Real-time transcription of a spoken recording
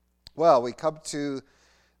Well, we come to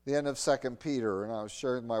the end of 2 Peter, and I was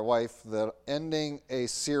sharing with my wife that ending a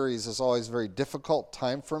series is always a very difficult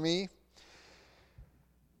time for me.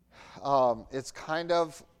 It's kind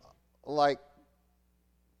of like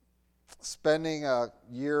spending a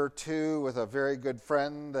year or two with a very good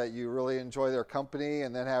friend that you really enjoy their company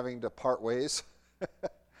and then having to part ways.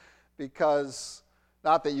 Because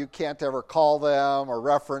not that you can't ever call them or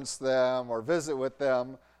reference them or visit with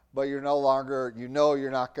them, but you're no longer, you're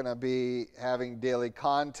not going to be having daily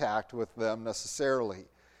contact with them necessarily.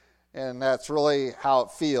 And that's really how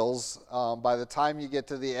it feels. By the time you get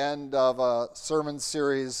to the end of a sermon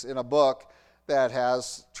series in a book that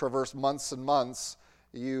has traversed months and months,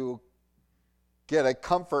 you get a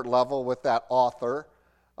comfort level with that author,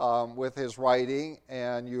 with his writing,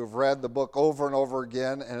 and you've read the book over and over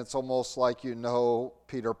again, and it's almost like you know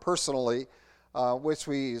Peter personally, which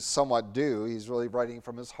we somewhat do. He's really writing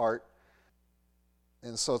from his heart.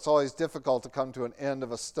 And so it's always difficult to come to an end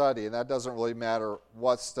of a study, and that doesn't really matter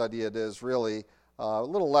what study it is, really. A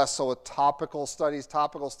little less so with topical studies.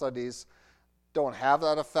 Topical studies don't have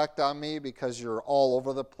that effect on me because you're all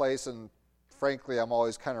over the place, and frankly, I'm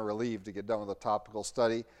always kind of relieved to get done with a topical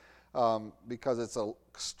study because it's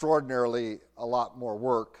extraordinarily a lot more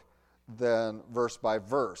work than verse by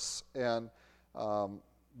verse. And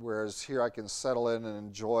whereas here I can settle in and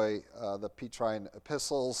enjoy the Petrine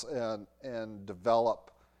epistles and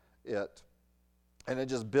develop it. And it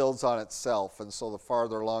just builds on itself. And so the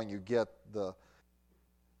farther along you get, you're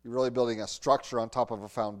really building a structure on top of a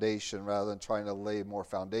foundation rather than trying to lay more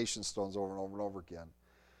foundation stones over and over and over again.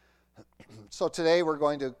 So today we're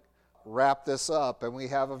going to wrap this up, and we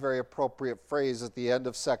have a very appropriate phrase at the end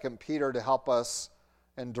of 2 Peter to help us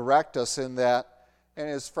and direct us in that. And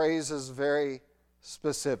his phrase is very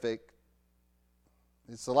specific.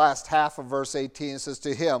 It's the last half of verse 18. It says,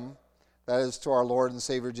 to him, that is to our Lord and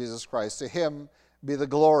Savior Jesus Christ, to him be the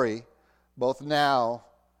glory both now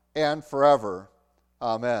and forever.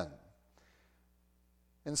 Amen.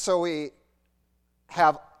 And so we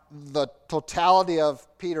have the totality of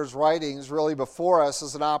Peter's writings really before us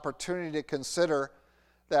as an opportunity to consider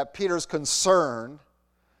that Peter's concern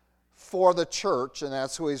for the church, and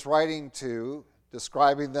that's who he's writing to,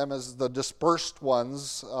 describing them as the dispersed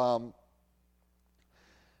ones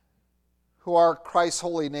who are Christ's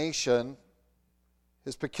holy nation,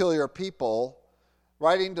 his peculiar people,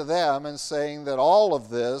 writing to them and saying that all of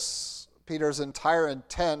this, Peter's entire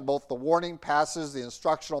intent, both the warning passages, the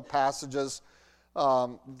instructional passages,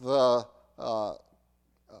 the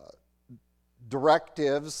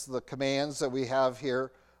directives, the commands that we have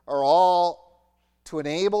here, are all to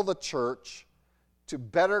enable the church to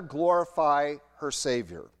better glorify her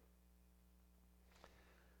Savior.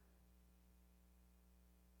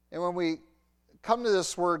 And when we come to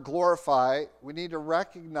this word glorify, we need to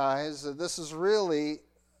recognize that this is really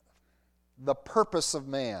the purpose of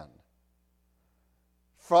man.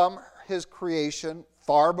 From his creation,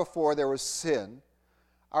 far before there was sin,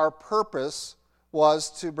 our purpose was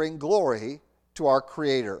to bring glory to our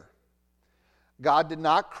Creator. God did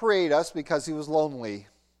not create us because he was lonely.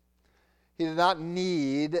 He did not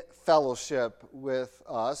need fellowship with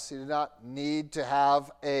us. He did not need to have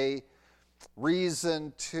a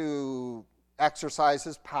reason to exercise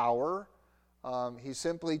his power. He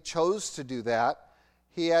simply chose to do that.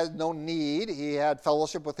 He had no need. He had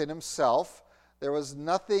fellowship within himself. There was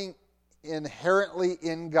nothing inherently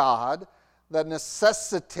in God that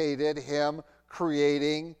necessitated him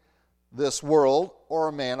creating this world or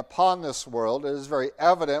a man upon this world. It is very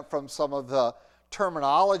evident from some of the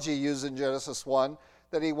terminology used in Genesis 1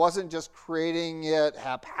 that he wasn't just creating it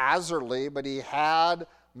haphazardly, but he had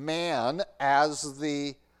man as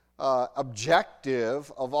the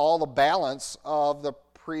objective of all the balance of the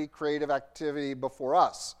pre-creative activity before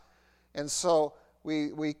us. And so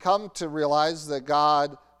we come to realize that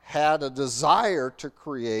God had a desire to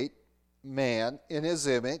create man in his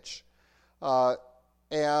image.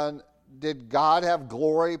 And did God have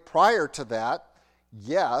glory prior to that?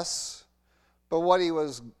 Yes. But what he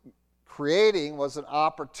was creating was an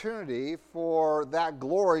opportunity for that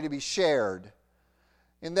glory to be shared.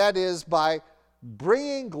 And that is by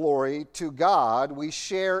bringing glory to God, we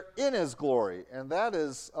share in his glory. And that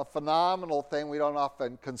is a phenomenal thing we don't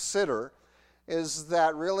often consider, is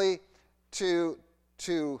that really to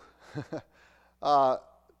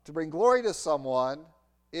bring glory to someone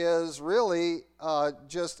is really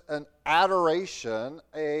just an adoration,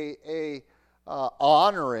 a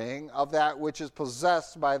honoring of that which is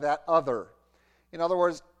possessed by that other. In other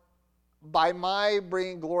words, by my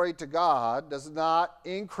bringing glory to God does not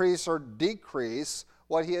increase or decrease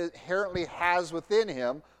what he inherently has within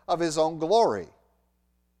him of his own glory.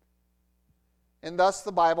 And thus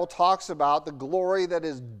the Bible talks about the glory that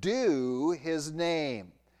is due his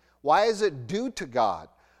name. Why is it due to God?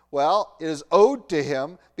 Well, it is owed to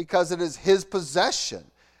him because it is his possession.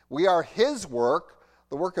 We are his work,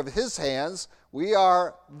 the work of his hands. We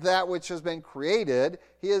are that which has been created.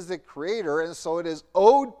 He is the creator, and so it is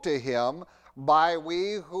owed to him by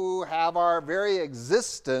we who have our very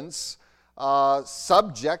existence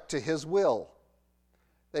subject to his will.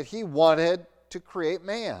 That he wanted to create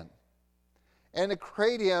man, and to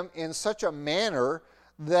create him in such a manner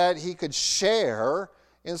that he could share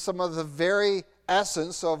in some of the very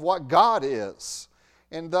essence of what God is.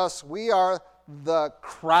 And thus we are the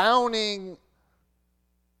crowning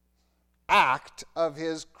act of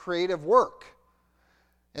his creative work.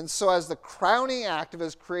 And so as the crowning act of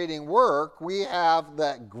his creating work, we have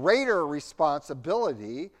that greater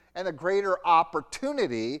responsibility and a greater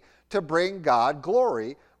opportunity to bring God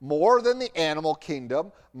glory, more than the animal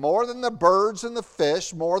kingdom, more than the birds and the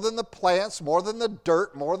fish, more than the plants, more than the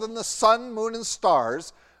dirt, more than the sun, moon, and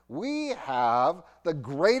stars. We have the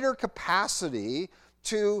greater capacity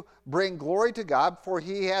to bring glory to God, for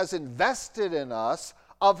he has invested in us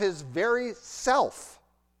of his very self.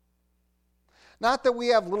 Not that we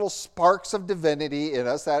have little sparks of divinity in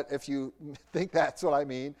us, that if you think that's what I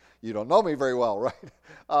mean, you don't know me very well,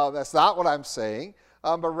 right? That's not what I'm saying.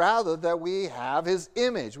 But rather that we have his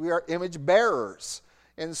image. We are image bearers.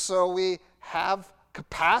 And so we have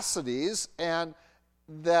capacities and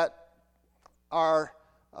that are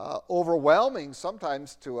overwhelming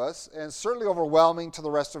sometimes to us, and certainly overwhelming to the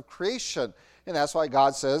rest of creation. And that's why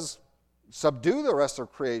God says, subdue the rest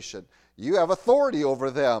of creation. You have authority over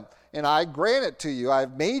them, and I grant it to you.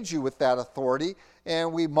 I've made you with that authority,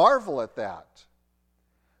 and we marvel at that.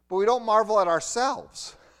 But we don't marvel at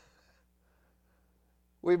ourselves.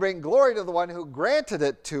 We bring glory to the one who granted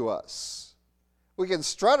it to us. We can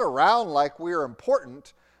strut around like we're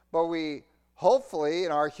important, but we hopefully,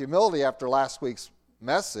 in our humility after last week's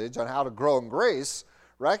message on how to grow in grace,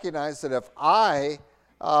 recognize that if I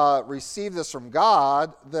receive this from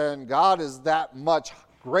God, then God is that much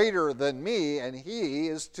greater than me, and he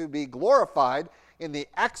is to be glorified in the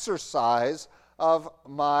exercise of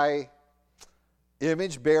my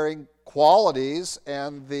image-bearing qualities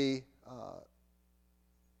and the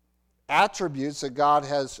attributes that God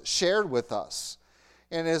has shared with us.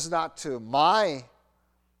 And it is not to my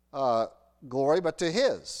glory, but to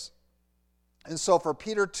his. And so for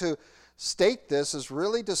Peter to state this is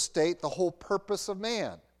really to state the whole purpose of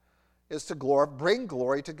man, is to bring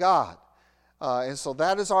glory to God. And so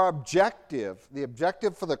that is our objective, the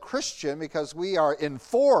objective for the Christian, because we are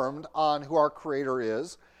informed on who our Creator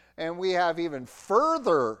is, and we have even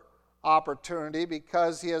further opportunity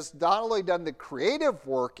because he has not only done the creative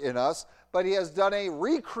work in us, but he has done a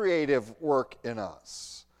recreative work in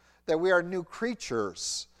us, that we are new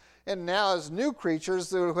creatures. And now as new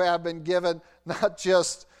creatures who have been given not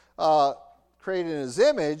just created in his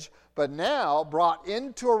image, but now brought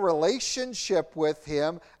into a relationship with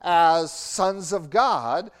him as sons of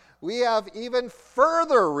God, we have even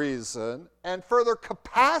further reason and further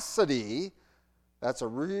capacity, that's a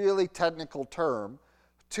really technical term,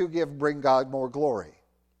 to bring God more glory.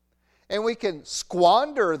 And we can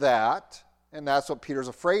squander that, and that's what Peter's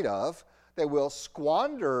afraid of, that we'll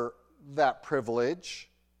squander that privilege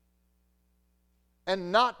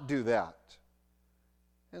and not do that.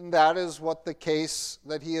 And that is what the case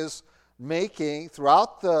that he is making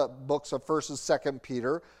throughout the books of 1st and 2nd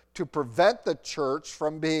Peter, to prevent the church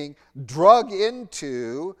from being drug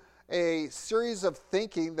into a series of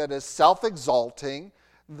thinking that is self-exalting,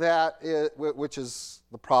 which is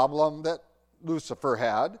the problem that Lucifer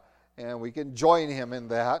had, and we can join him in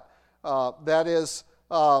that. That is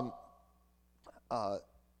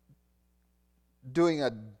doing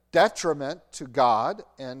a detriment to God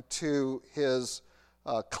and to his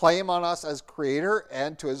claim on us as creator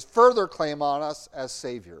and to his further claim on us as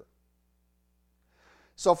Savior.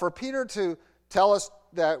 So for Peter to tell us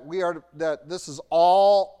that this is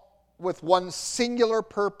all with one singular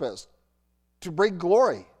purpose, to bring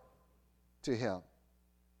glory to him.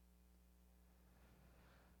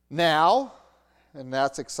 Now, and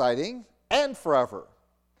that's exciting, and forever.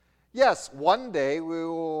 Yes, one day we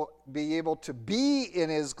will be able to be in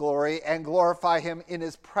his glory and glorify him in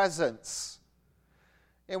his presence.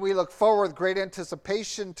 And we look forward with great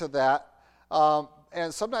anticipation to that.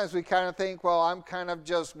 And sometimes we kind of think, well, I'm kind of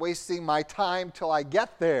just wasting my time till I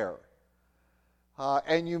get there.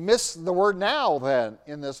 And you miss the word now then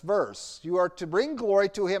in this verse. You are to bring glory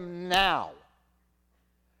to him now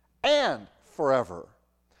and forever.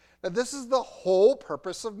 Now, this is the whole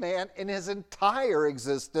purpose of man in his entire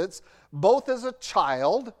existence, both as a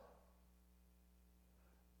child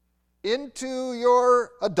into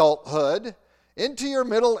your adulthood, into your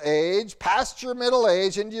middle age, past your middle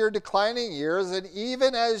age, into your declining years, and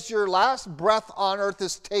even as your last breath on earth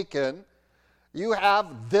is taken, you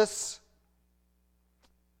have this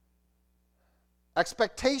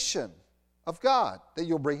expectation of God that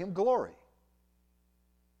you'll bring him glory.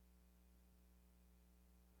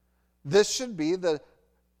 This should be the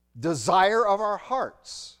desire of our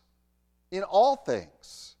hearts in all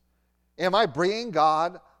things. Am I bringing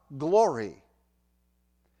God glory?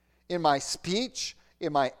 In my speech,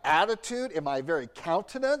 in my attitude, in my very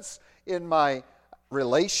countenance, in my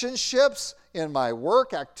relationships, in my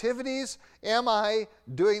work activities, am I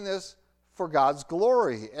doing this for God's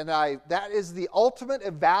glory? And that is the ultimate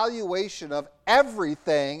evaluation of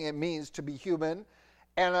everything it means to be human,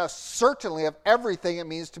 and certainly of everything it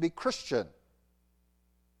means to be Christian.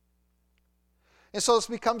 And so this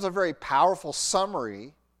becomes a very powerful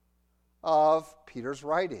summary of Peter's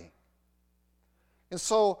writing. And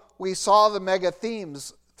so we saw the mega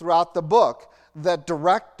themes throughout the book that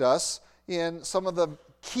direct us in some of the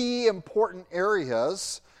key important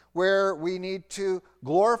areas where we need to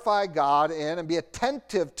glorify God in and be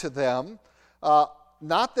attentive to them,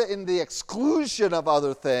 not that in the exclusion of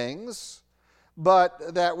other things,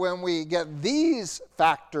 but that when we get these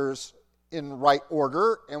factors in right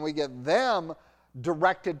order and we get them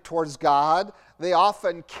directed towards God, they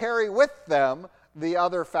often carry with them the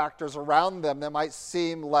other factors around them that might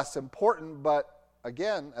seem less important. But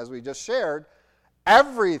again, as we just shared,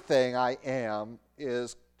 everything I am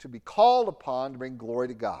is to be called upon to bring glory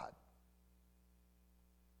to God.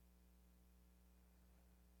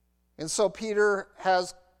 And so Peter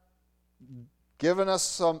has given us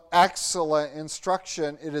some excellent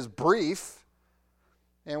instruction. It is brief,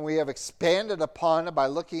 and we have expanded upon it by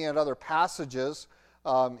looking at other passages.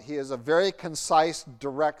 He is a very concise,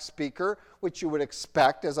 direct speaker, which you would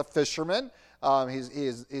expect as a fisherman.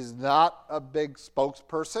 He's not a big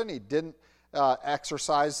spokesperson. He didn't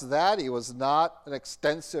exercise that. He was not an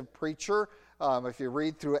extensive preacher. If you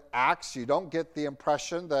read through Acts, you don't get the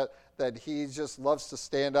impression that he just loves to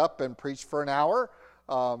stand up and preach for an hour.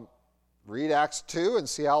 Read Acts 2 and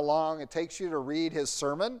see how long it takes you to read his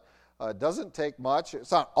sermon. It doesn't take much.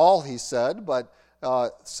 It's not all he said, but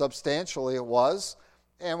substantially it was.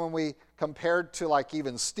 And when we compared to like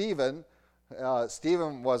even Stephen,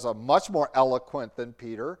 Stephen was a much more eloquent than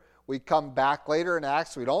Peter. We come back later in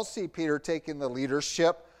Acts, we don't see Peter taking the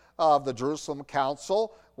leadership of the Jerusalem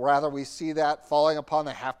council. Rather, we see that falling upon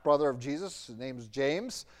the half-brother of Jesus. His name's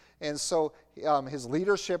James. And so his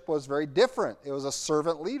leadership was very different. It was a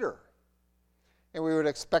servant leader. And we would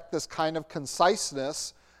expect this kind of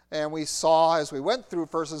conciseness. And we saw as we went through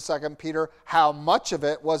 1st and 2nd Peter how much of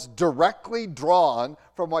it was directly drawn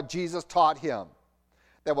from what Jesus taught him.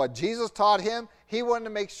 That what Jesus taught him, he wanted to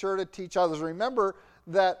make sure to teach others. Remember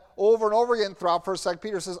that over and over again throughout 1st, 2nd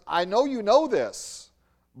Peter says, I know you know this,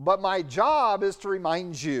 but my job is to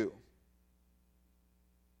remind you.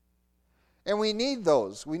 And we need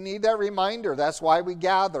those. We need that reminder. That's why we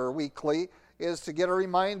gather weekly, is to get a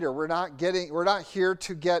reminder. We're not here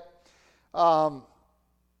to get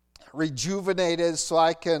rejuvenated so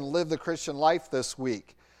I can live the Christian life this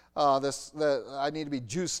week. I need to be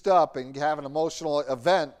juiced up and have an emotional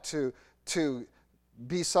event to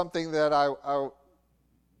be something that I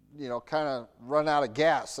kind of run out of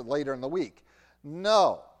gas later in the week.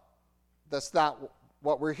 No, that's not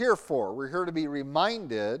what we're here for. We're here to be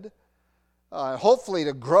reminded, hopefully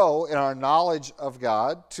to grow in our knowledge of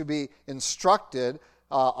God, to be instructed,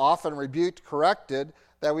 often rebuked, corrected,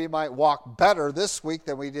 that we might walk better this week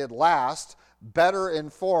than we did last, better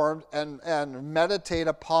informed, and meditate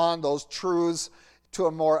upon those truths to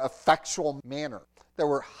a more effectual manner. That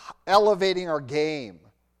we're elevating our game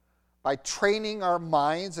by training our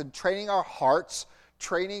minds and training our hearts,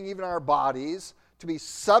 training even our bodies to be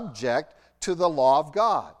subject to the law of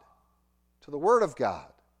God, to the Word of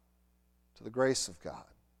God, to the grace of God.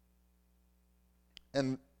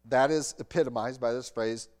 And that is epitomized by this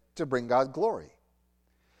phrase, to bring God glory.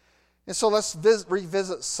 And so let's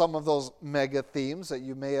revisit some of those mega themes that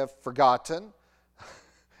you may have forgotten.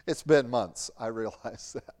 It's been months, I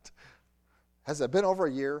realize that. Has it been over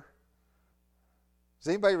a year? Does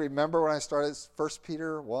anybody remember when I started 1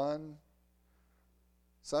 Peter 1?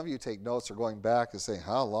 Some of you take notes or going back and saying,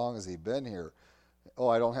 how long has he been here? Oh,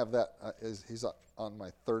 I don't have that. He's on my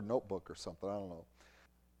third notebook or something. I don't know.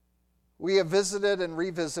 We have visited and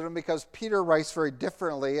revisited him because Peter writes very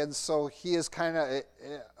differently, and so he is kind of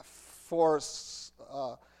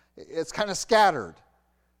it's kind of scattered.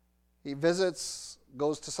 He visits,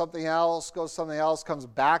 goes to something else, comes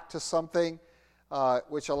back to something.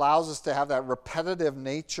 which allows us to have that repetitive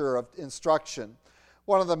nature of instruction.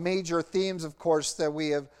 One of the major themes, of course, that we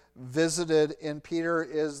have visited in Peter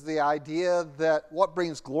is the idea that what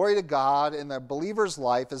brings glory to God in the believer's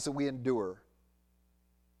life is that we endure.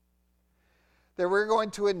 That we're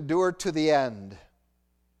going to endure to the end.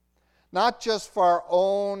 Not just for our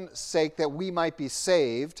own sake that we might be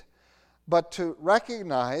saved, but to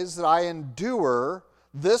recognize that I endure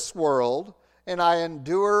this world and I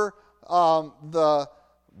endure the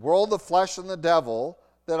world, the flesh, and the devil,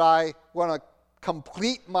 that I want to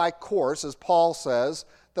complete my course, as Paul says,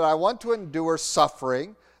 that I want to endure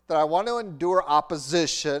suffering, that I want to endure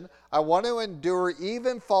opposition, I want to endure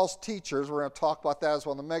even false teachers. We're going to talk about that as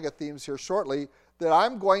one of the mega themes here shortly, that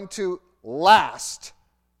I'm going to last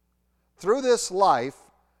through this life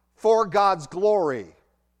for God's glory.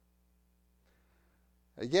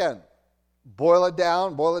 Again, boil it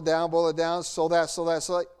down, so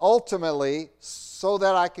that ultimately, so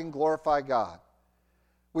that I can glorify God.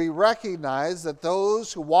 We recognize that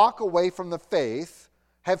those who walk away from the faith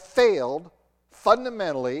have failed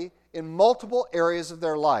fundamentally in multiple areas of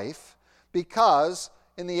their life because,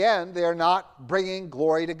 in the end, they are not bringing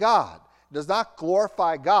glory to God. It does not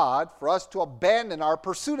glorify God for us to abandon our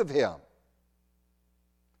pursuit of Him.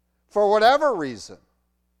 For whatever reason.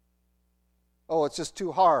 Oh, it's just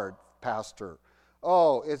too hard, Pastor.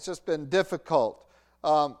 Oh, it's just been difficult.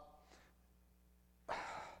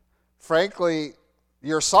 Frankly,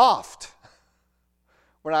 you're soft.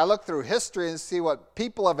 When I look through history and see what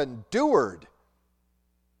people have endured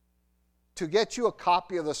to get you a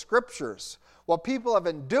copy of the Scriptures, what people have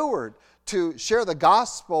endured to share the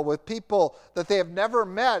gospel with people that they have never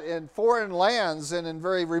met in foreign lands and in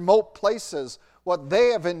very remote places, what they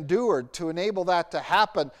have endured to enable that to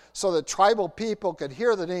happen so that tribal people could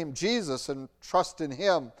hear the name Jesus and trust in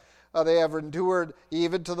Him. They have endured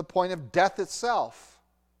even to the point of death itself.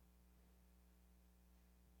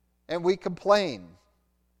 And we complain.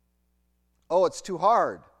 Oh, it's too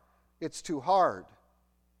hard. It's too hard.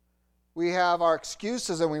 We have our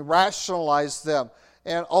excuses and we rationalize them.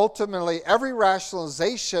 And ultimately, every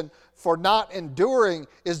rationalization for not enduring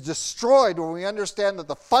is destroyed when we understand that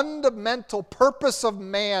the fundamental purpose of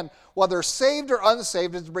man, whether saved or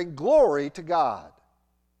unsaved, is to bring glory to God.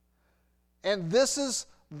 And this is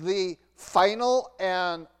the final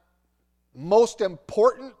and most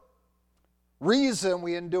important reason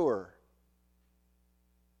we endure.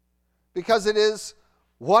 Because it is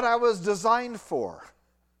what I was designed for.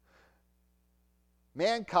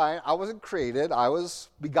 Mankind, I wasn't created, I was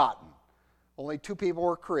begotten. Only two people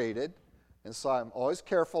were created, and so I'm always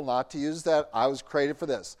careful not to use that I was created for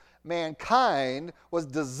this. Mankind was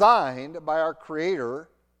designed by our Creator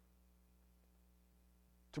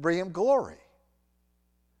to bring Him glory.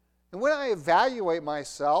 And when I evaluate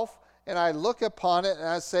myself and I look upon it and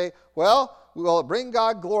I say, well, will it bring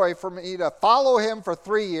God glory for me to follow Him for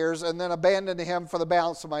 3 years and then abandon Him for the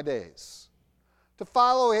balance of my days? To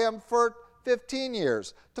follow Him for 15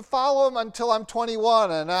 years, to follow Him until I'm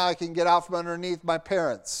 21 and now I can get out from underneath my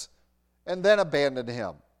parents and then abandon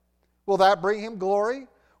Him. Will that bring Him glory?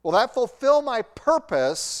 Will that fulfill my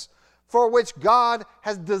purpose for which God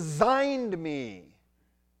has designed me?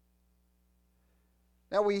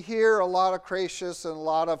 Now we hear a lot of creationists and a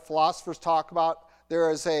lot of philosophers talk about there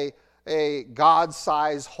is a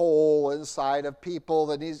God-sized hole inside of people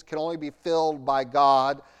that can only be filled by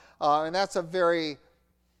God. And that's a very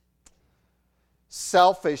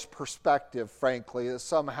selfish perspective, frankly, that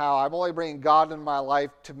somehow I'm only bringing God in my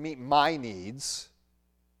life to meet my needs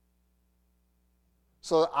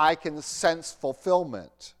so that I can sense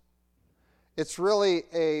fulfillment. It's really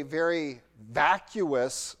a very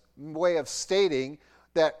vacuous way of stating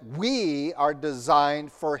that we are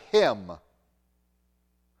designed for Him.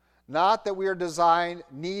 Not that we are designed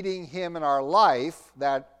needing Him in our life.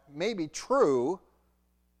 That may be true.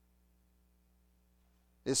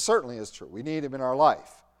 It certainly is true. We need Him in our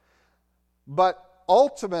life. But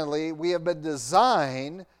ultimately, we have been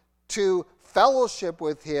designed to fellowship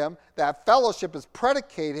with Him. That fellowship is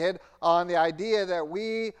predicated on the idea that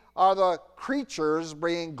we are the creatures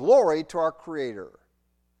bringing glory to our Creator.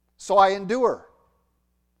 So I endure.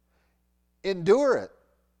 Endure it.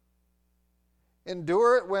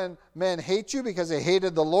 Endure it when men hate you because they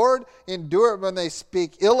hated the Lord. Endure it when they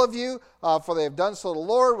speak ill of you, for they have done so to the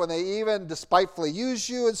Lord, when they even despitefully use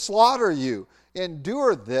you and slaughter you.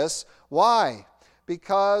 Endure this. Why?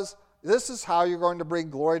 Because this is how you're going to bring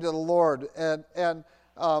glory to the Lord. And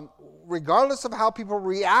regardless of how people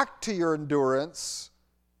react to your endurance,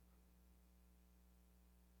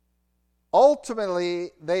 ultimately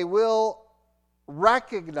they will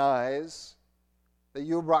recognize that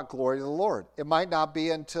you brought glory to the Lord. It might not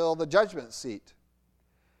be until the judgment seat.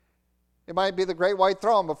 It might be the great white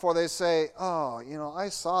throne before they say, oh, I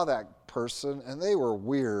saw that person and they were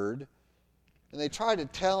weird. And they tried to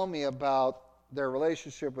tell me about their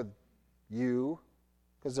relationship with you,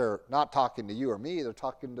 because they're not talking to you or me, they're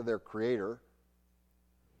talking to their Creator.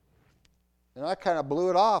 And I kind of blew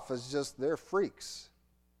it off as just they're freaks.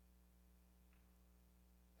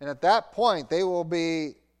 And at that point,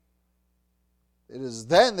 it is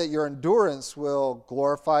then that your endurance will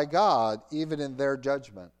glorify God, even in their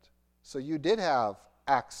judgment. So you did have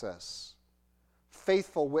access,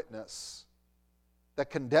 faithful witness that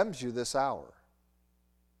condemns you this hour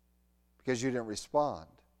because you didn't respond.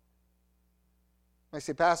 I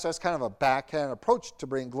say, Pastor, that's kind of a backhand approach to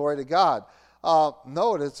bring glory to God.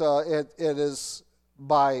 No, it is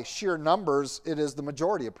by sheer numbers, it is the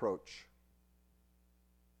majority approach.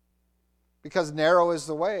 Because narrow is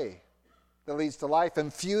the way that leads to life,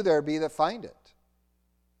 and few there be that find it.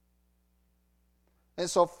 And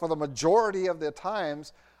so for the majority of the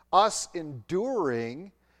times, us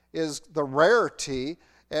enduring is the rarity,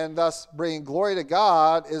 and thus bringing glory to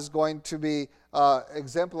God is going to be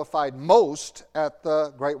exemplified most at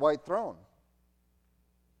the great white throne.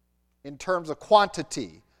 In terms of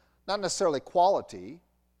quantity, not necessarily quality,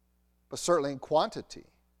 but certainly in quantity.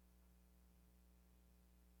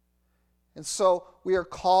 And so we are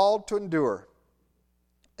called to endure.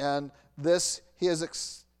 And this He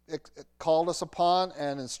has called us upon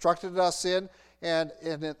and instructed us in. And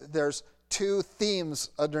there's two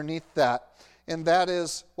themes underneath that. And that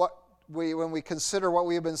is when we consider what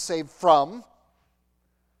we have been saved from,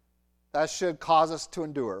 that should cause us to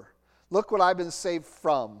endure. Look what I've been saved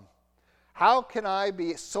from. How can I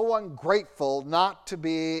be so ungrateful not to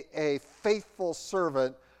be a faithful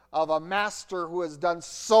servant of a master who has done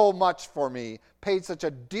so much for me, paid such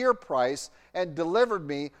a dear price, and delivered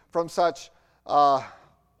me from such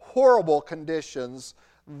horrible conditions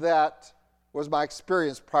that was my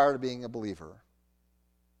experience prior to being a believer?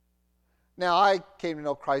 Now, I came to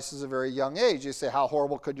know Christ at a very young age. You say, how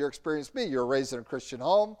horrible could your experience be? You were raised in a Christian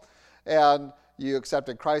home, and you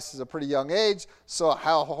accepted Christ at a pretty young age, so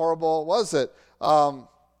how horrible was it? I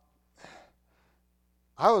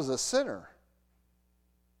was a sinner,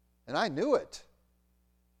 and I knew it.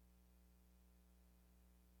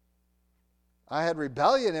 I had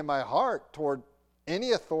rebellion in my heart toward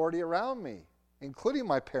any authority around me, including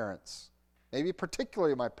my parents, maybe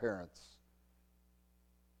particularly my parents.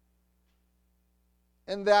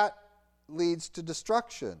 And that leads to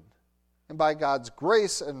destruction. And by God's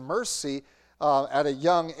grace and mercy, at a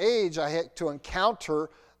young age, I had to encounter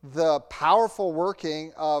the powerful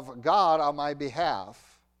working of God on my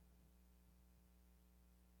behalf.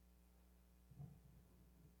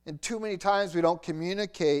 And too many times we don't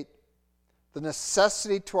communicate the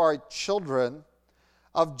necessity to our children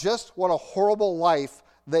of just what a horrible life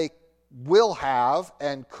they will have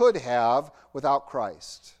and could have without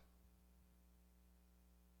Christ.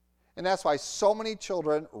 And that's why so many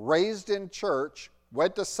children raised in church,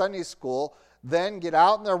 went to Sunday school, then get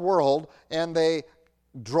out in their world, and they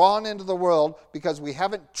drawn into the world because we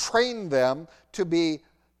haven't trained them to be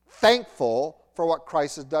thankful for what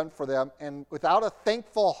Christ has done for them. And without a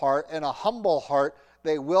thankful heart and a humble heart,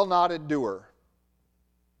 they will not endure.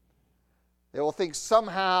 They will think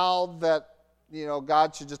somehow that,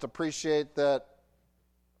 God should just appreciate that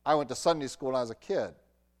I went to Sunday school when I was a kid.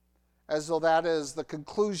 As though that is the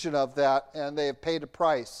conclusion of that, and they have paid a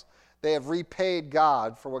price. They have repaid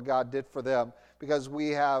God for what God did for them, because we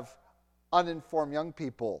have uninformed young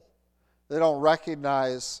people. They don't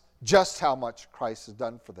recognize just how much Christ has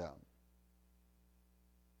done for them.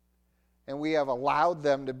 And we have allowed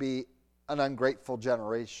them to be an ungrateful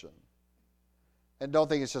generation. And don't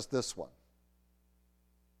think it's just this one.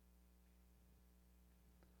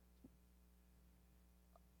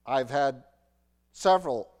 I've had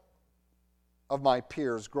several of my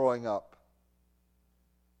peers growing up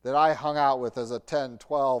that I hung out with as a 10,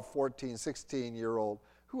 12, 14, 16-year-old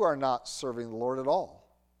who are not serving the Lord at all,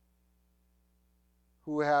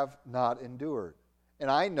 who have not endured. And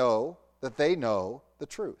I know that they know the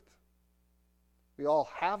truth. We all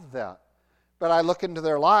have that. But I look into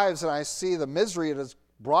their lives and I see the misery it has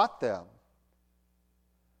brought them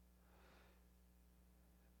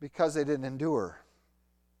because they didn't endure.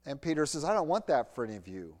 And Peter says, I don't want that for any of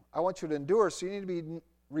you. I want you to endure, so you need to be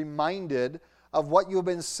reminded of what you've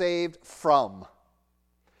been saved from.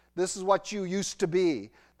 This is what you used to be.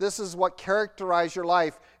 This is what characterized your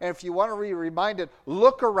life. And if you want to be reminded,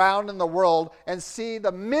 look around in the world and see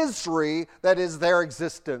the misery that is their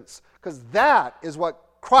existence, because that is what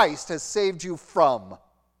Christ has saved you from.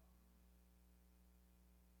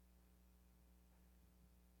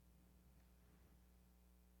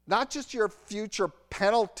 not just your future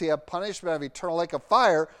penalty of punishment of eternal lake of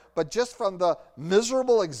fire, but just from the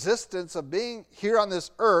miserable existence of being here on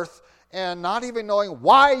this earth and not even knowing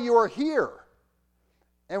why you're here.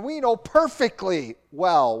 And we know perfectly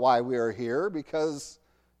well why we are here because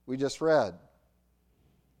we just read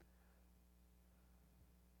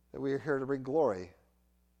that we are here to bring glory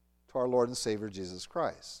to our Lord and Savior Jesus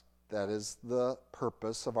Christ. That is the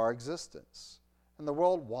purpose of our existence. And the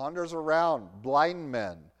world wanders around, blind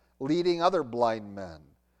men, leading other blind men,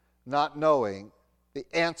 not knowing the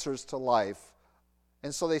answers to life.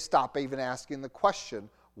 And so they stop even asking the question,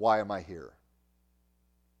 why am I here?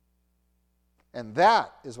 And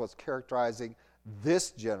that is what's characterizing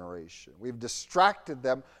this generation. We've distracted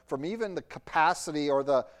them from even the capacity or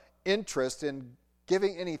the interest in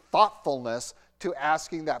giving any thoughtfulness to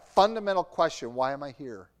asking that fundamental question, why am I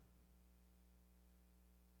here?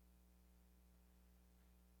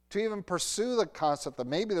 To even pursue the concept that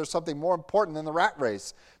maybe there's something more important than the rat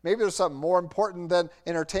race. Maybe there's something more important than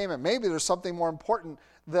entertainment. Maybe there's something more important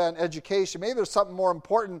than education. Maybe there's something more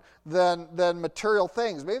important than material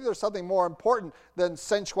things. Maybe there's something more important than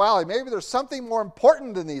sensuality. Maybe there's something more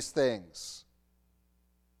important than these things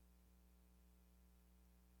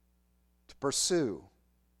to pursue.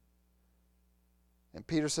 And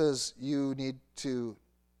Peter says you need to,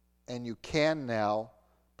 and you can now,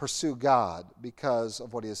 pursue God because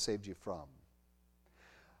of what He has saved you from.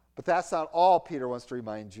 But that's not all Peter wants to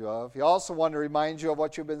remind you of. He also wants to remind you of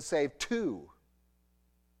what you've been saved to.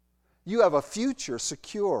 You have a future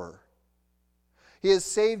secure. He has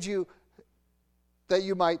saved you that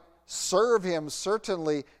you might serve Him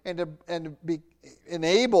certainly and be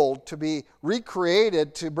enabled to be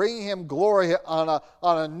recreated, to bring Him glory on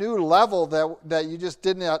a new level that you just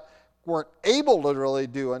weren't able to really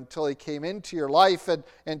do until He came into your life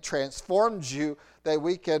and transformed you, that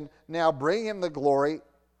we can now bring Him the glory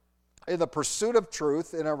in the pursuit of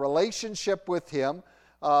truth, in a relationship with Him.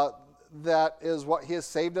 That is what He has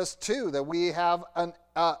saved us to, that we have an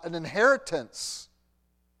inheritance.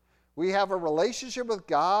 We have a relationship with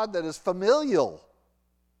God that is familial.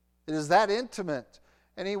 It is that intimate.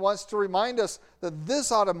 And He wants to remind us that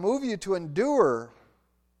this ought to move you to endure.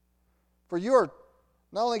 For you are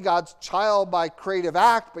not only God's child by creative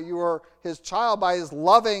act, but you are His child by His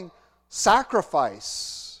loving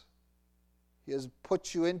sacrifice. He has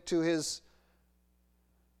put you into His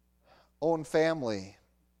own family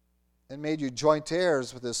and made you joint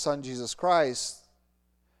heirs with His Son, Jesus Christ.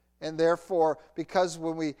 And therefore, because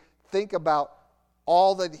when we think about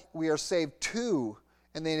all that we are saved to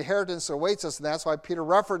and the inheritance that awaits us, and that's why Peter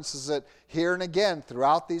references it here and again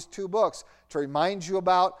throughout these two books, to remind you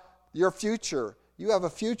about your future. You have a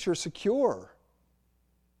future secure.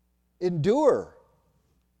 Endure.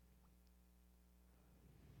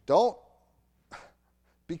 Don't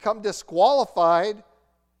become disqualified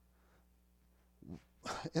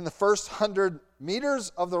in the first 100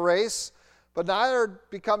 meters of the race, but neither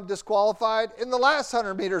become disqualified in the last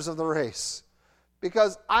 100 meters of the race.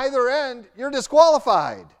 Because either end, you're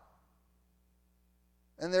disqualified.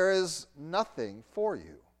 And there is nothing for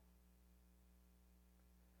you.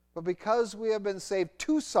 But because we have been saved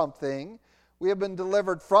to something, we have been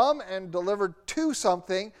delivered from and delivered to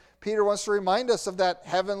something, Peter wants to remind us of that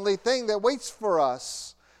heavenly thing that waits for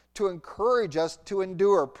us, to encourage us to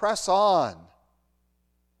endure, press on,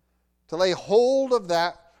 to lay hold of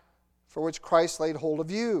that for which Christ laid hold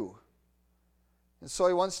of you. And so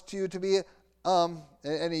He wants you to be,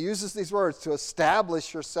 and He uses these words, to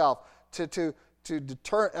establish yourself, to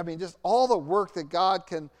deter, just all the work that God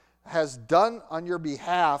has done on your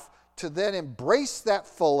behalf, to then embrace that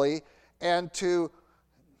fully and to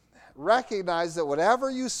recognize that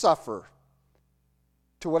whatever you suffer,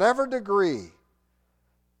 to whatever degree,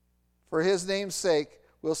 for His name's sake,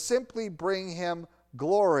 will simply bring Him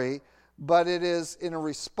glory, but it is in a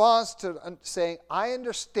response to saying, I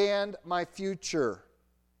understand my future,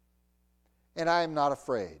 and I am not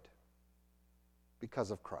afraid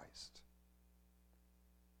because of Christ.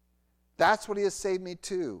 That's what He has saved me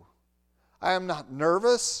to. I am not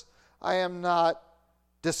nervous. I am not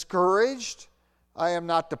discouraged. I am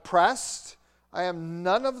not depressed. I am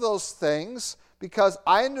none of those things because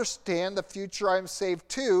I understand the future I am saved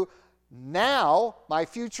to. Now, my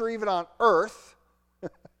future even on earth.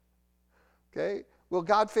 Okay, will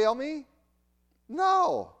God fail me?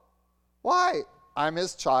 No. Why? I'm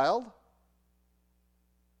His child.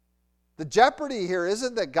 The jeopardy here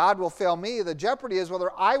isn't that God will fail me. The jeopardy is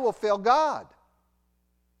whether I will fail God.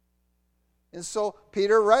 And so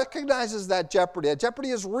Peter recognizes that jeopardy. That jeopardy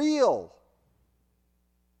is real.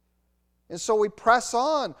 And so we press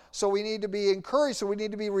on. So we need to be encouraged. So we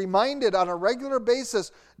need to be reminded on a regular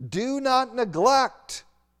basis, do not neglect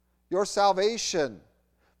your salvation,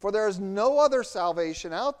 for there is no other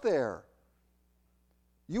salvation out there.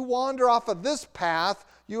 You wander off of this path,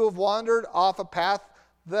 you have wandered off a path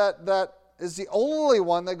that is the only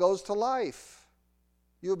one that goes to life.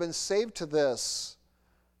 You have been saved to this.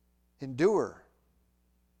 Endure.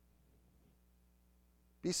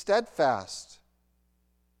 Be steadfast.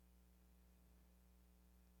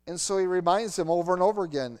 And so he reminds them over and over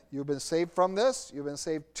again, you've been saved from this, you've been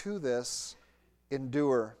saved to this.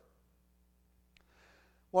 Endure.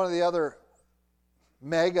 One of the other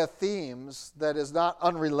mega themes that is not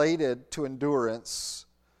unrelated to endurance,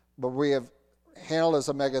 but we have handled as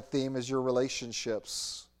a mega theme, is your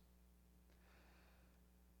relationships.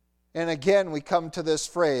 And again, we come to this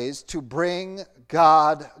phrase, to bring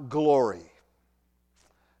God glory.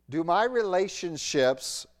 Do my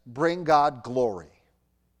relationships bring God glory?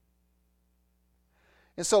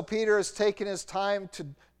 And so Peter has taken his time to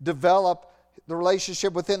develop the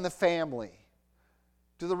relationship within the family.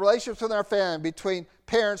 To the relationships within our family, between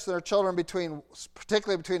parents and their children,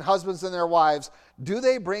 particularly between husbands and their wives, do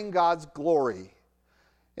they bring God's glory?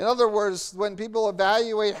 In other words, when people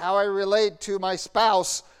evaluate how I relate to my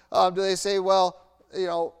spouse, do they say, well,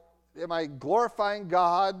 am I glorifying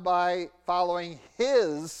God by following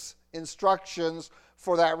His instructions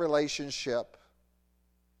for that relationship?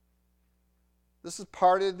 This is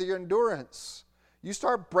part of your endurance. You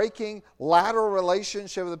start breaking lateral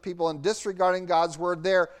relationship with the people and disregarding God's word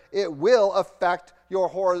there, it will affect your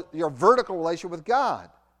vertical relationship with God.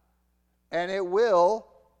 And it will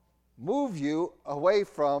move you away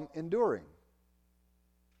from enduring.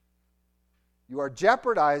 You are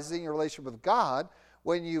jeopardizing your relationship with God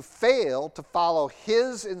when you fail to follow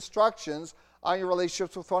His instructions on your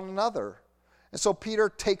relationships with one another. And so Peter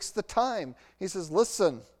takes the time. He says,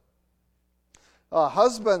 listen,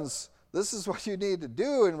 husbands, this is what you need to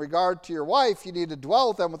do in regard to your wife. You need to dwell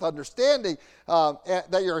with them with understanding,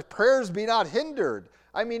 that your prayers be not hindered.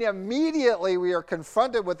 I mean, immediately we are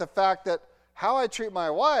confronted with the fact that how I treat my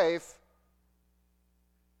wife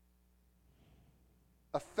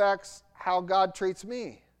affects how God treats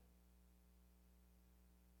me.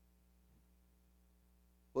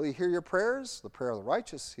 Will He hear your prayers? The prayer of the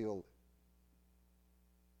righteous,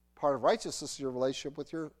 part of righteousness is your relationship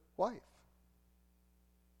with your wife.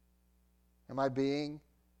 Am I being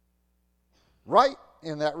right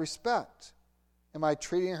in that respect? Am I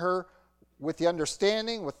treating her with the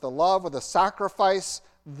understanding, with the love, with the sacrifice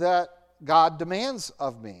that God demands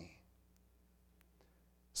of me?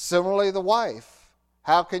 Similarly, the wife.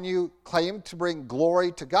 How can you claim to bring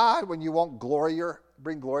glory to God when you won't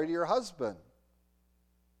bring glory to your husband?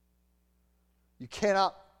 You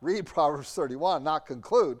cannot read Proverbs 31 and not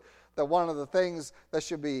conclude that one of the things that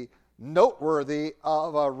should be noteworthy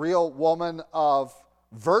of a real woman of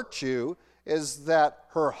virtue is that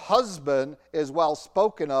her husband is well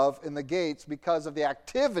spoken of in the gates because of the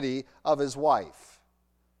activity of his wife.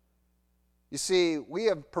 You see, we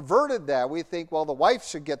have perverted that. We think, well, the wife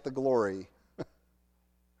should get the glory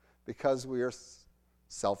because we are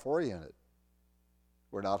self-oriented.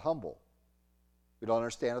 We're not humble. We don't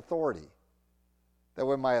understand authority. That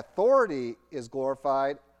when my authority is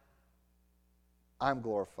glorified, I'm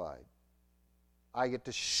glorified. I get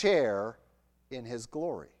to share in His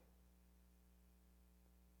glory.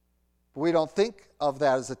 We don't think of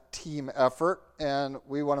that as a team effort, and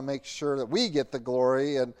we want to make sure that we get the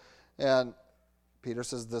glory. And Peter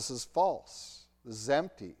says this is false. This is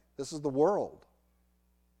empty. This is the world.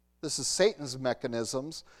 This is Satan's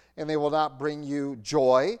mechanisms, and they will not bring you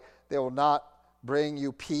joy. They will not bring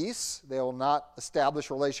you peace. They will not establish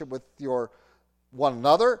a relationship with one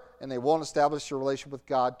another, and they won't establish your relationship with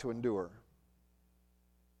God to endure.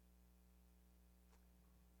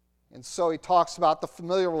 And so he talks about the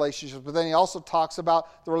familial relationships, but then he also talks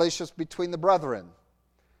about the relationships between the brethren,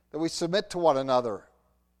 that we submit to one another,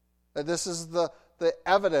 that this is the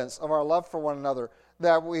evidence of our love for one another,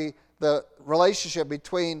 that the relationship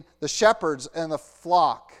between the shepherds and the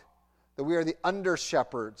flock, that we are the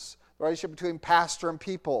under-shepherds, the relationship between pastor and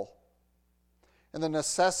people, and the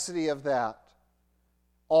necessity of that,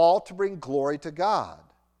 all to bring glory to God.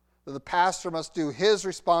 That the pastor must do his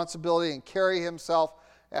responsibility and carry himself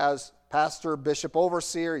as pastor, bishop,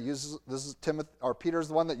 overseer. Peter's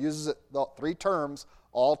the one that uses it, the three terms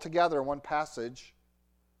all together in one passage.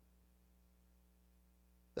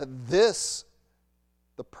 That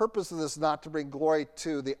the purpose of this is not to bring glory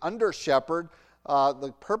to the under shepherd.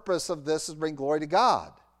 The purpose of this is to bring glory to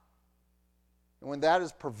God. And when that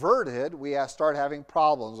is perverted, we start having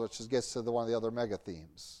problems, which gets to one of the other mega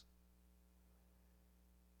themes.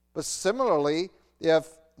 But similarly, if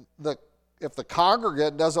the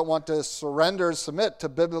congregant doesn't want to surrender and submit to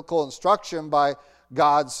biblical instruction by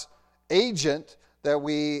God's agent, that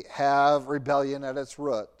we have rebellion at its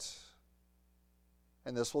root.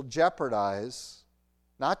 And this will jeopardize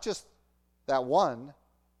not just that one,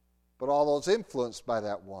 but all those influenced by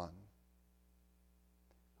that one,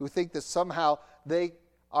 who think that somehow they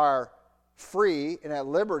are free and at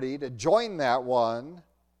liberty to join that one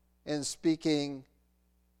in speaking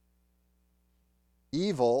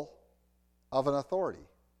evil of an authority.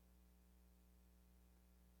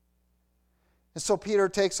 And so Peter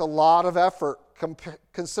takes a lot of effort,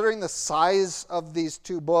 considering the size of these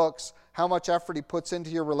two books, how much effort he puts into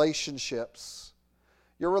your relationships.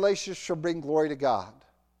 Your relationship should bring glory to God.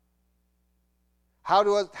 How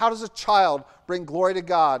does a child bring glory to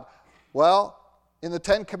God? Well, in the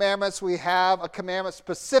Ten Commandments, we have a commandment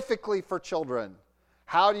specifically for children.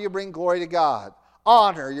 How do you bring glory to God?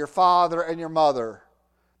 Honor your father and your mother.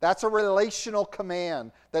 That's a relational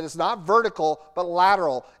command that is not vertical but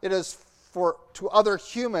lateral. It is to other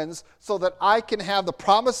humans so that I can have the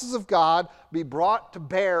promises of God be brought to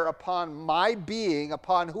bear upon my being,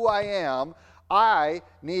 upon who I am. I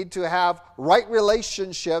need to have right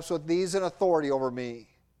relationships with these in authority over me.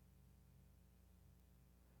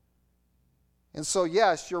 And so,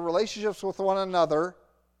 yes, your relationships with one another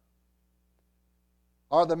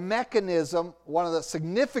are the mechanism, one of the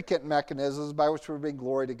significant mechanisms by which we bring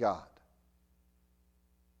glory to God.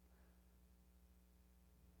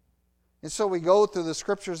 And so we go through the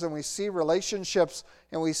scriptures and we see relationships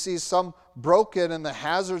and we see some broken and the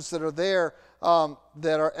hazards that are there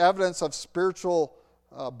that are evidence of spiritual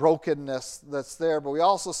brokenness that's there. But we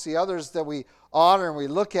also see others that we honor and we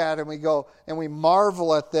look at and we go and we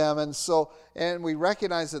marvel at them. And we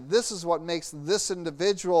recognize that this is what makes this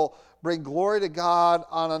individual bring glory to God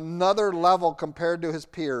on another level compared to his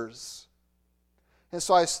peers. And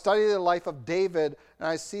so I study the life of David, and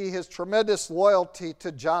I see his tremendous loyalty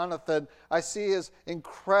to Jonathan. I see his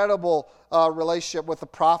incredible relationship with the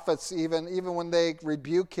prophets, even when they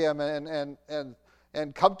rebuke him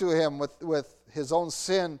and come to him with his own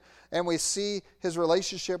sin. And we see his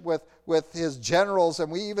relationship with his generals, and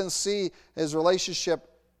we even see his relationship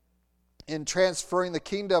in transferring the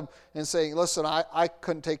kingdom and saying, listen, I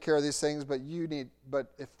couldn't take care of these things,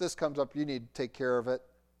 but if this comes up, you need to take care of it.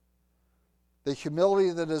 The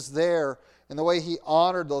humility that is there and the way he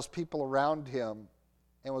honored those people around him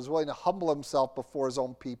and was willing to humble himself before his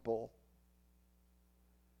own people.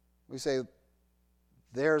 We say,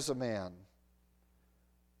 there's a man.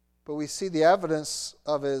 But we see the evidence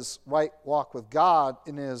of his right walk with God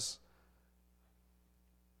in his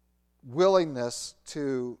willingness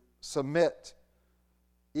to submit,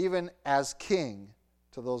 even as king,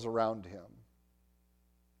 to those around him.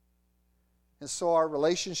 And so our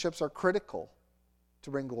relationships are critical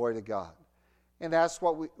to bring glory to God. And that's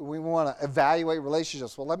what we want to evaluate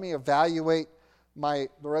relationships. Well, let me evaluate the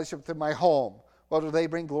relationship within my home. Well, do they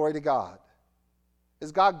bring glory to God?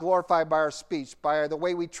 Is God glorified by our speech, by the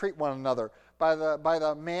way we treat one another, by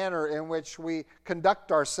the manner in which we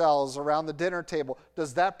conduct ourselves around the dinner table?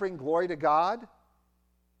 Does that bring glory to God?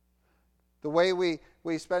 The way we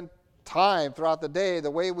spend time throughout the day, the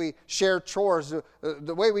way we share chores,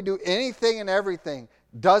 the way we do anything and everything,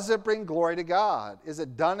 does it bring glory to God? Is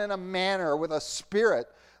it done in a manner with a spirit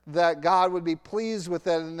that God would be pleased with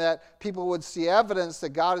it and that people would see evidence that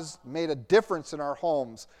God has made a difference in our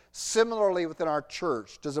homes? Similarly, within our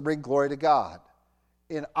church, does it bring glory to God?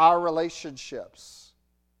 In our relationships,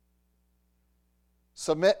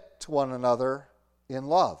 submit to one another in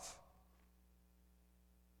love.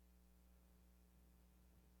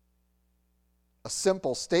 A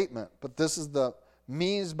simple statement, but this is the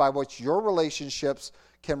means by which your relationships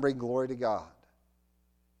can bring glory to God.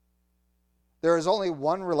 There is only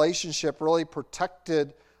one relationship really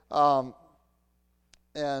protected and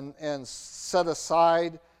set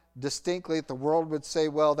aside distinctly. The world would say,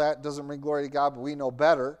 well, that doesn't bring glory to God, but we know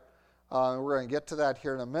better. We're going to get to that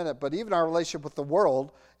here in a minute. But even our relationship with the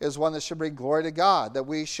world is one that should bring glory to God, that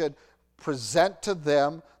we should present to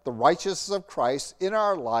them the righteousness of Christ in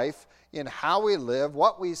our life, in how we live,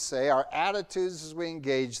 what we say, our attitudes as we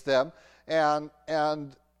engage them, and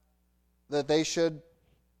that they should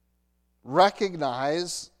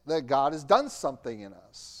recognize that God has done something in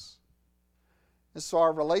us. And so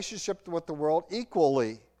our relationship with the world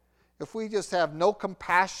equally, if we just have no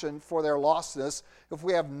compassion for their lostness, if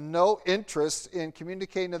we have no interest in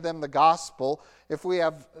communicating to them the gospel, if we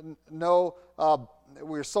have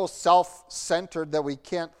we're so self-centered that we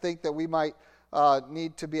can't think that we might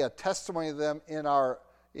need to be a testimony to them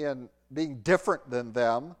in being different than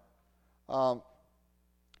them.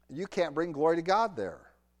 you can't bring glory to God there.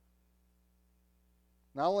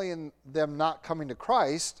 Not only in them not coming to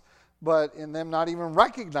Christ, but in them not even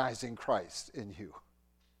recognizing Christ in you.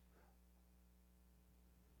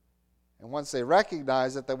 And once they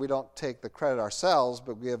recognize it, then we don't take the credit ourselves,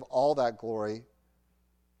 but we give all that glory.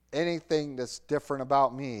 Anything that's different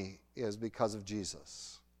about me is because of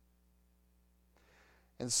Jesus.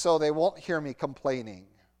 And so they won't hear me complaining,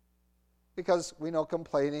 because we know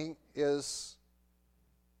complaining is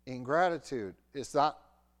ingratitude. It's not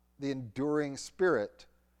the enduring spirit.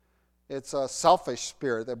 It's a selfish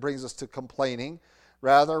spirit that brings us to complaining.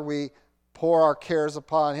 Rather, we pour our cares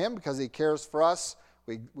upon Him because He cares for us.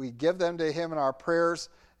 We give them to Him in our prayers,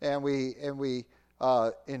 and we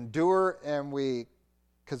endure, and we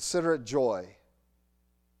consider it joy.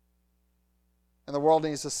 And the world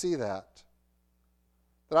needs to see that.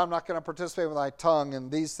 That I'm not going to participate with my tongue in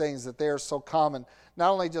these things, that they are so common.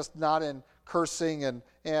 Not only just not in cursing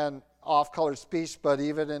and off-color speech, but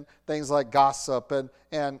even in things like gossip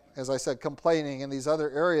and, as I said, complaining and these other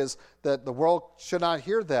areas, that the world should not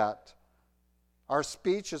hear that. Our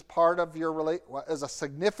speech is part of is a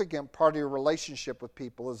significant part of your relationship with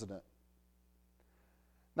people, isn't it?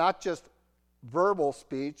 Not just verbal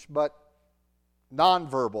speech, but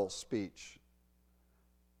nonverbal speech.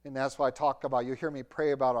 And that's why I talk about, you hear me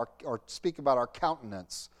pray about or speak about our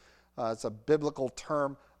countenance. It's a biblical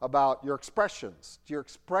term about your expressions. Do your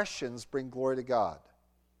expressions bring glory to God?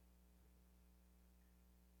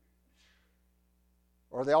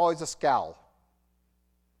 Or are they always a scowl?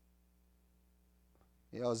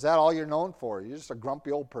 Is that all you're known for? You're just a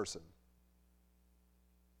grumpy old person.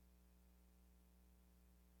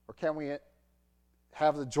 Or can we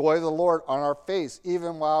have the joy of the Lord on our face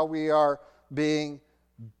even while we are being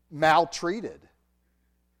maltreated?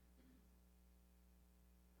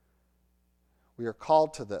 We are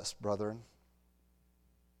called to this, brethren,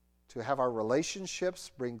 to have our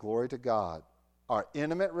relationships bring glory to God. Our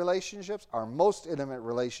intimate relationships, our most intimate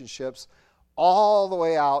relationships, all the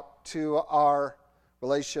way out to our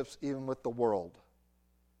relationships even with the world,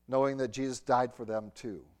 knowing that Jesus died for them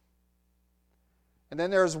too. And then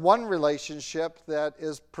there's one relationship that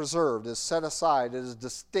is preserved, is set aside, is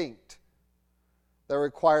distinct, that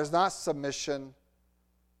requires not submission,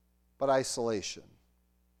 but isolation.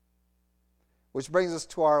 Which brings us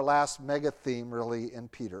to our last mega theme, really, in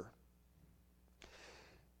Peter.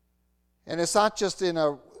 And it's not just in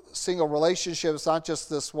a single relationship, it's not just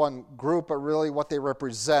this one group, but really what they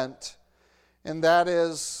represent, and that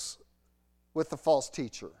is with the false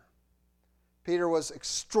teacher. Peter was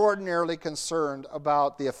extraordinarily concerned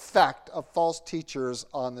about the effect of false teachers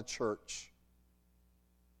on the church.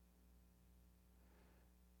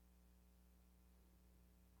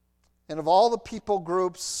 And of all the people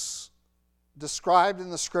groups described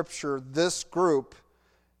in the Scripture, this group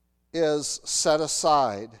is set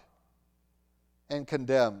aside and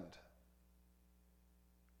condemned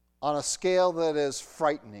on a scale that is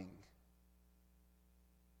frightening.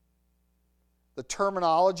 The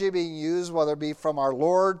terminology being used, whether it be from our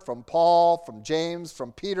Lord, from Paul, from James,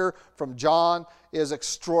 from Peter, from John, is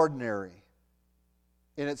extraordinary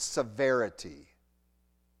in its severity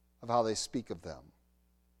of how they speak of them.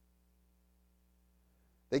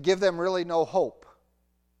 They give them really no hope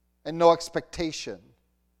and no expectation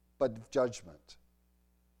but judgment.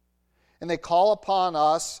 And they call upon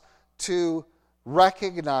us to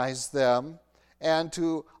recognize them and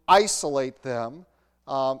to isolate them.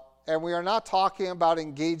 And we are not talking about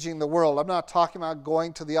engaging the world. I'm not talking about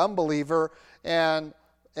going to the unbeliever and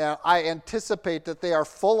I anticipate that they are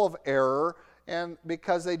full of error and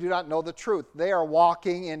because they do not know the truth. They are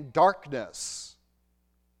walking in darkness.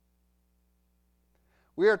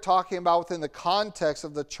 We are talking about within the context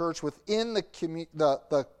of the church, within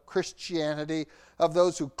the Christianity of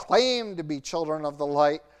those who claim to be children of the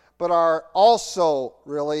light, but are also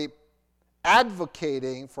really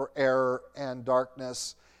advocating for error and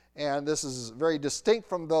darkness. And this is very distinct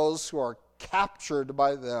from those who are captured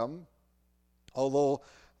by them, although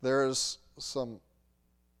there's some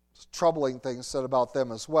troubling things said about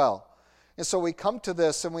them as well. And so we come to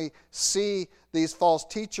this and we see these false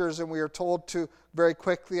teachers and we are told to very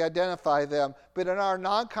quickly identify them. But in our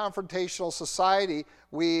non-confrontational society,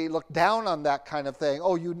 we look down on that kind of thing.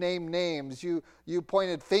 Oh, you named names, you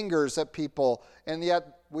pointed fingers at people, and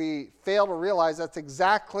yet we fail to realize that's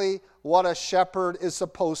exactly what a shepherd is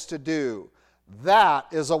supposed to do. That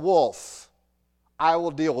is a wolf. I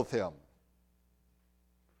will deal with him.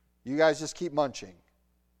 You guys just keep munching.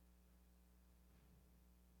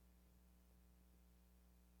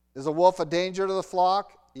 Is a wolf a danger to the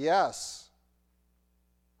flock? Yes.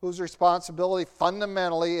 Whose responsibility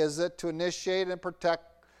fundamentally is it to initiate and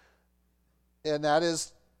protect and that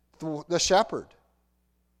is the shepherd.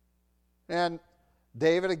 And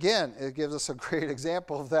David, again, it gives us a great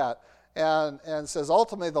example of that, and says,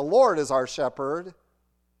 ultimately, the Lord is our shepherd,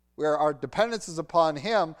 where our dependence is upon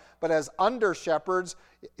him, but as under shepherds,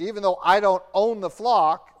 even though I don't own the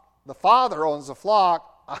flock, the Father owns the flock,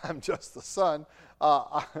 I'm just the son,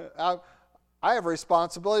 I have a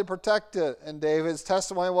responsibility to protect it. And David's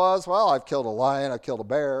testimony was, well, I've killed a lion, I've killed a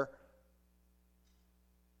bear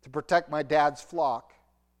to protect my dad's flock.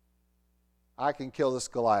 I can kill this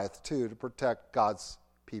Goliath too to protect God's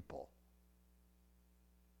people.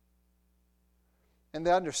 And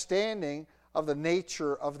the understanding of the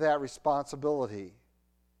nature of that responsibility.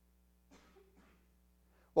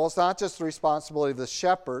 Well, it's not just the responsibility of the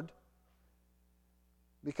shepherd,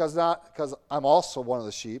 because I'm also one of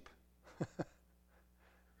the sheep.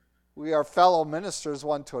 We are fellow ministers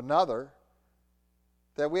one to another,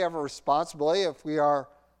 that we have a responsibility, if we are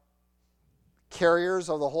carriers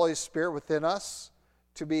of the Holy Spirit within us,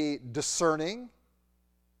 to be discerning,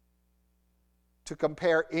 to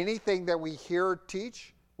compare anything that we hear or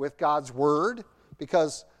teach with God's Word,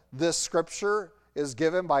 because this Scripture is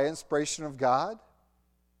given by inspiration of God.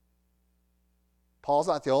 Paul's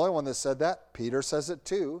not the only one that said that. Peter says it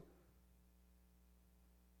too.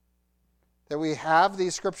 That we have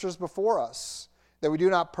these Scriptures before us, that we do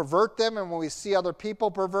not pervert them, and when we see other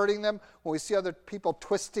people perverting them, when we see other people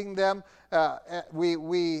twisting them,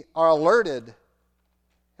 we are alerted,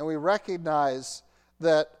 and we recognize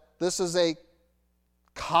that this is a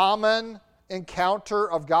common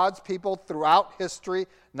encounter of God's people throughout history,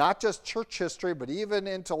 not just church history, but even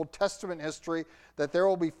into Old Testament history, that there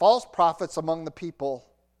will be false prophets among the people.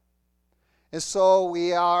 And so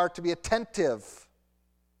we are to be attentive.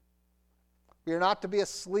 We are not to be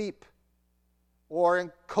asleep or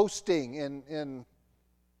in coasting in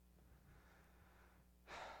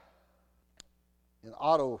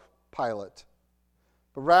autopilot.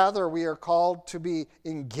 But rather, we are called to be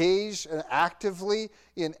engaged and actively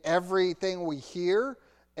in everything we hear,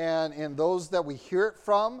 and in those that we hear it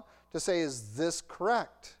from, to say, is this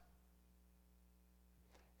correct?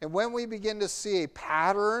 And when we begin to see a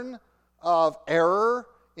pattern of error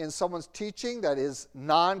in someone's teaching that is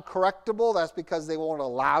non-correctable, that's because they won't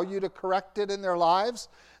allow you to correct it in their lives,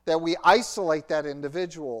 that we isolate that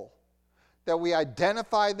individual, that we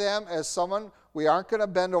identify them as someone we aren't going to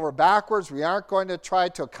bend over backwards, we aren't going to try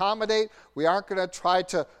to accommodate, we aren't going to try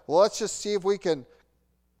to, well, let's just see if we can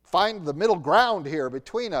find the middle ground here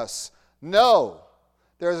between us. No.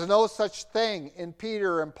 There is no such thing in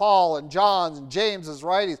Peter and Paul and John's and James's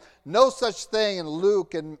writings. No such thing in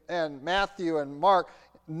Luke and Matthew and Mark.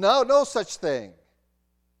 No such thing.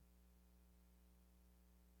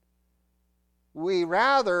 We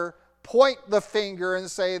rather point the finger and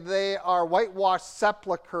say they are whitewashed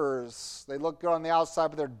sepulchres. They look good on the outside,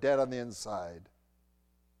 but they're dead on the inside.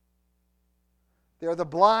 They're the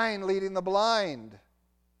blind leading the blind.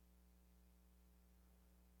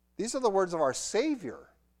 These are the words of our Savior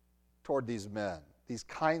toward these men, these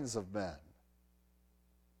kinds of men.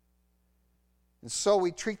 And so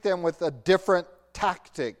we treat them with a different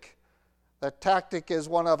tactic. That tactic is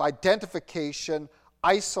one of identification,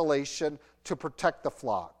 isolation, to protect the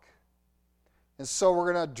flock. And so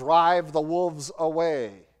we're going to drive the wolves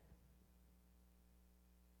away.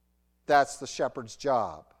 That's the shepherd's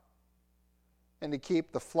job. And to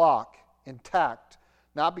keep the flock intact,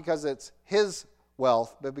 not because it's his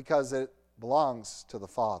wealth, but because it belongs to the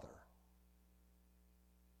Father.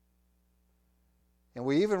 And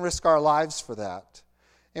we even risk our lives for that.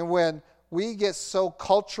 And when we get so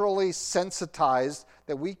culturally sensitized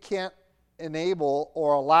that we can't enable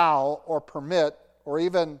or allow or permit or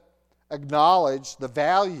even acknowledge the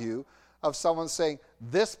value of someone saying,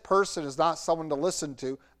 this person is not someone to listen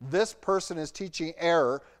to, this person is teaching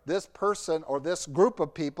error, this person or this group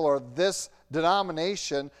of people or this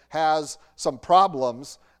denomination has some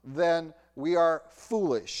problems, then we are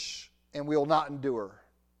foolish and we will not endure.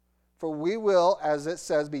 For we will, as it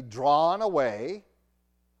says, be drawn away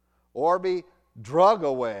or be drug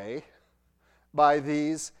away by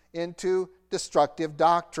these into destructive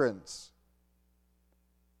doctrines.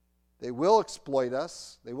 They will exploit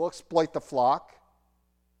us. They will exploit the flock.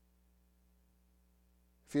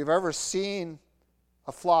 If you've ever seen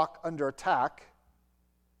a flock under attack,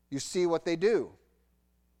 you see what they do.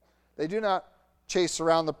 They do not chase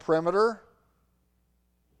around the perimeter.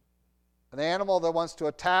 An animal that wants to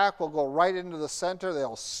attack will go right into the center.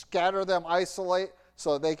 They'll scatter them, isolate,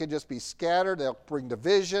 so that they can just be scattered. They'll bring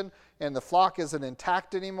division, and the flock isn't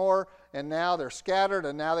intact anymore, and now they're scattered,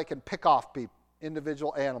 and now they can pick off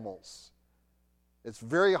individual animals. It's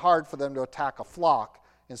very hard for them to attack a flock,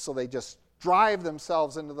 and so they just drive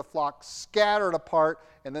themselves into the flock, scattered apart,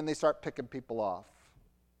 and then they start picking people off.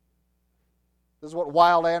 This is what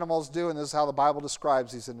wild animals do, and this is how the Bible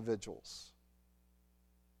describes these individuals.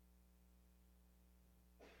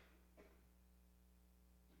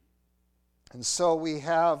 And so we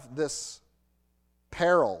have this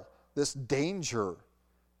peril, this danger,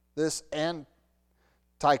 this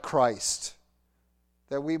antichrist,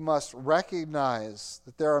 that we must recognize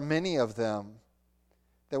that there are many of them,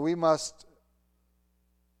 that we must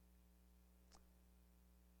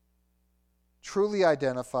truly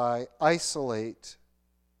identify, isolate,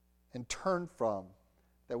 and turn from,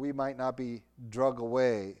 that we might not be drug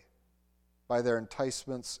away by their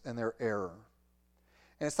enticements and their error.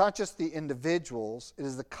 And it's not just the individuals, it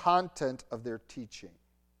is the content of their teaching.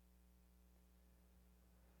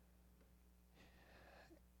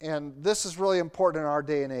 And this is really important in our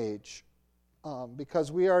day and age,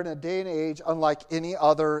 because we are in a day and age unlike any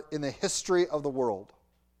other in the history of the world.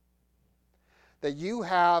 That you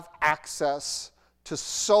have access to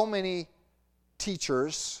so many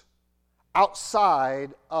teachers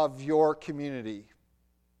outside of your community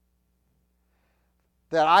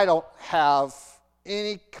that I don't have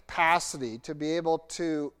any capacity to be able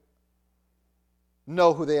to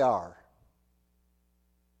know who they are.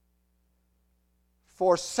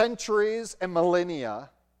 For centuries and millennia,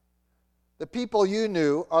 the people you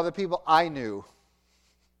knew are the people I knew.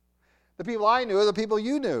 The people I knew are the people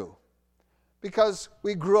you knew, because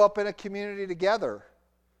we grew up in a community together.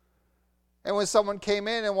 And when someone came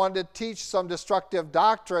in and wanted to teach some destructive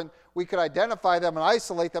doctrine, we could identify them and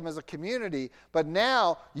isolate them as a community. But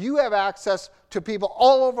now you have access to people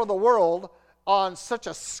all over the world on such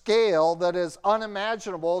a scale that is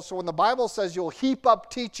unimaginable. So when the Bible says you'll heap up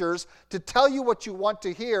teachers to tell you what you want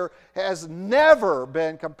to hear, it has never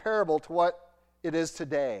been comparable to what it is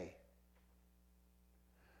today.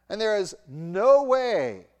 And there is no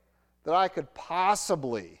way that I could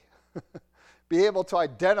possibly be able to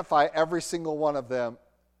identify every single one of them,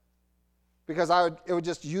 because it would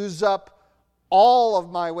just use up all of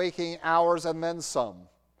my waking hours and then some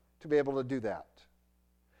to be able to do that.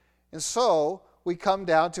 And so we come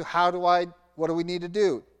down to what do we need to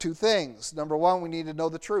do? Two things. Number one, we need to know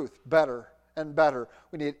the truth better and better.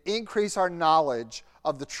 We need to increase our knowledge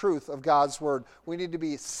of the truth of God's Word. We need to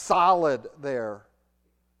be solid there.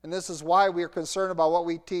 And this is why we are concerned about what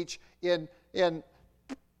we teach in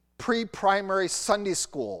pre-primary Sunday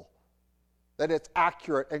school, that it's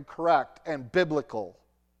accurate and correct and biblical.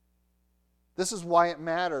 This is why it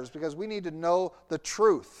matters, because we need to know the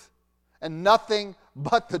truth and nothing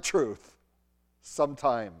but the truth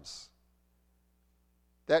sometimes.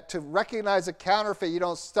 That to recognize a counterfeit, you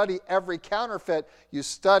don't study every counterfeit, you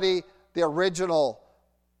study the original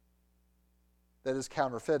that is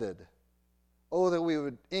counterfeited. Oh, that we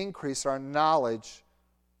would increase our knowledge.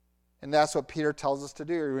 And that's what Peter tells us to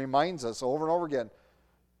do. He reminds us over and over again,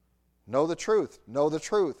 know the truth, know the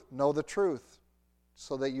truth, know the truth,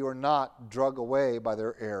 so that you are not drug away by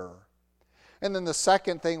their error. And then the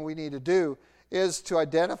second thing we need to do is to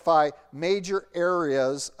identify major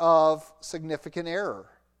areas of significant error,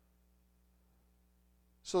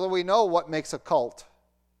 so that we know what makes a cult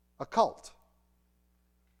a cult.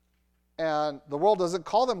 And the world doesn't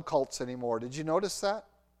call them cults anymore. Did you notice that?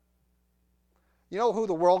 You know who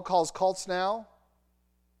the world calls cults now?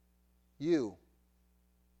 You.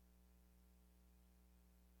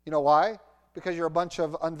 You know why? Because you're a bunch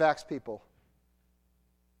of unvaxxed people.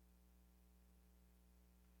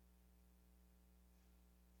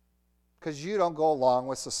 Because you don't go along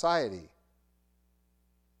with society.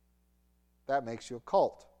 That makes you a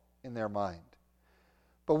cult in their mind.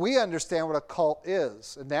 But we understand what a cult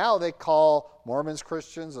is. And now they call Mormons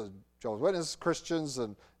Christians, and Jehovah's Witnesses Christians,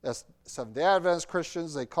 and Seventh-day Adventist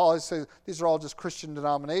Christians. They say these are all just Christian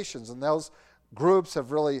denominations. And those groups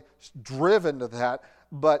have really driven to that.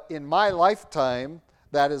 But in my lifetime,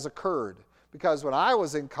 that has occurred. Because when I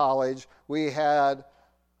was in college, we had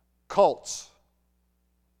cults.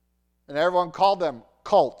 And everyone called them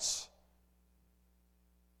cults.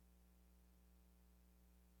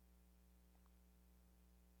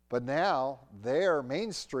 But now they're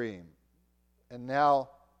mainstream. And now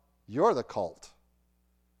you're the cult.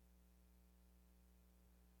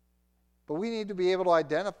 But we need to be able to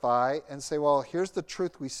identify and say, well, here's the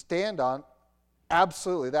truth we stand on.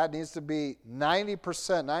 Absolutely, that needs to be 90%,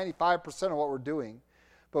 95% of what we're doing.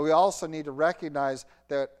 But we also need to recognize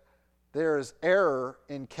that there is error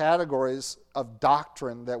in categories of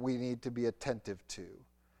doctrine that we need to be attentive to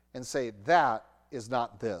and say, that is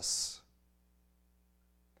not this.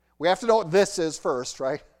 We have to know what this is first,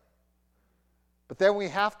 right? But then we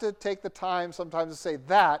have to take the time sometimes to say,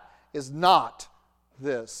 that is not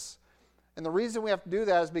this. And the reason we have to do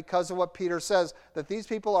that is because of what Peter says, that these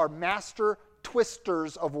people are master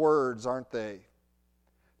twisters of words, aren't they?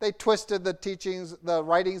 They twisted the teachings, the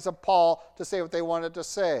writings of Paul to say what they wanted to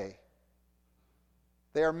say.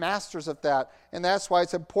 They are masters of that. And that's why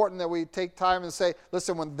it's important that we take time and say,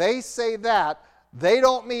 listen, when they say that, they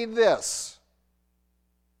don't mean this.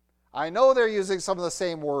 I know they're using some of the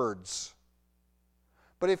same words.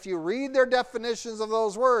 But if you read their definitions of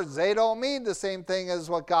those words, they don't mean the same thing as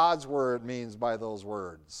what God's word means by those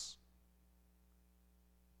words.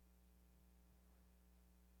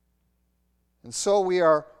 And so we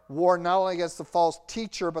are warned not only against the false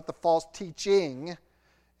teacher, but the false teaching.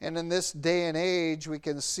 And in this day and age, we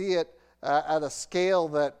can see it at a scale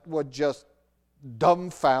that would just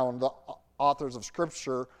dumbfound the authors of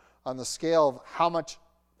Scripture on the scale of how much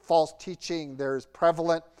false teaching there is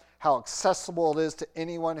prevalent, how accessible it is to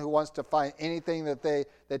anyone who wants to find anything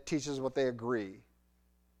that teaches what they agree.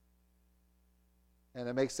 And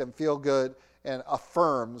it makes them feel good and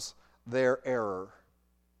affirms their error.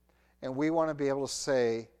 And we want to be able to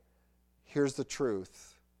say, here's the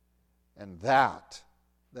truth. And that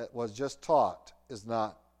was just taught is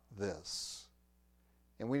not this.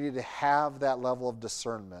 And we need to have that level of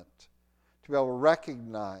discernment to be able to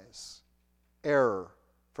recognize error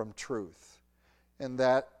from truth. And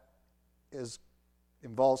that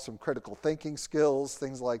involves some critical thinking skills,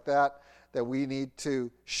 things like that we need to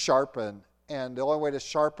sharpen. And the only way to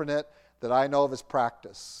sharpen it that I know of is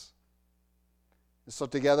practice. And so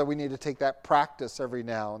together we need to take that practice every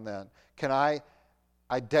now and then. Can I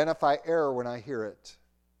identify error when I hear it?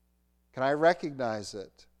 Can I recognize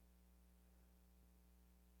it?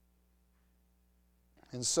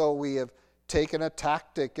 And so we have taken a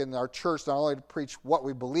tactic in our church not only to preach what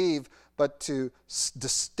we believe, but to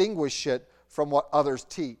distinguish it from what others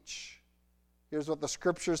teach. Here's what the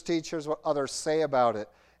Scriptures teach. Here's what others say about it.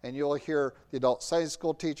 And you'll hear the adult Sunday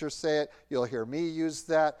school teachers say it. You'll hear me use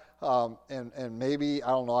that. And maybe, I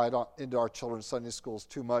don't know, I don't into our children's Sunday schools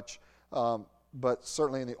too much. But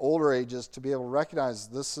certainly in the older ages, to be able to recognize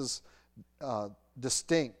this is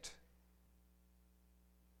distinct.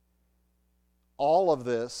 All of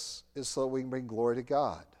this is so that we can bring glory to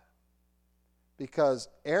God. Because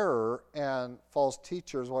error and false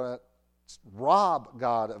teachers want to rob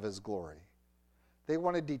God of His glory. They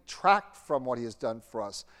want to detract from what He has done for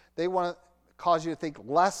us. They want to cause you to think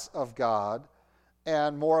less of God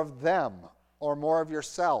and more of them or more of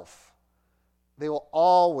yourself. They will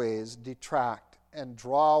always detract and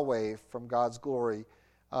draw away from God's glory,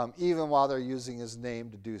 even while they're using His name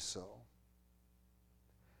to do so.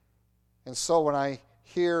 And so when I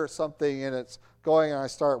hear something and it's going and I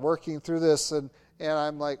start working through this and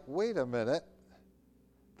I'm like, wait a minute.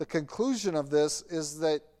 The conclusion of this is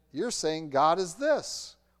that you're saying God is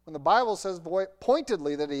this, when the Bible says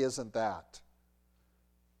pointedly that He isn't that.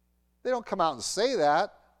 They don't come out and say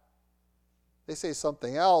that. They say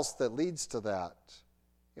something else that leads to that.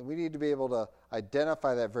 And we need to be able to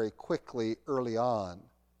identify that very quickly early on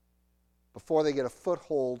before they get a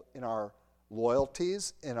foothold in our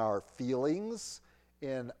loyalties, in our feelings,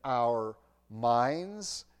 in our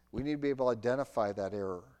minds. We need to be able to identify that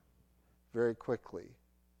error very quickly.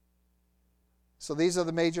 So these are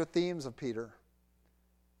the major themes of Peter.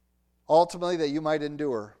 Ultimately, that you might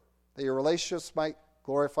endure, that your relationships might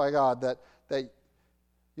glorify God, that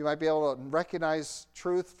you might be able to recognize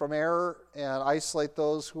truth from error and isolate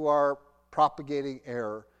those who are propagating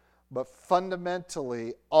error. But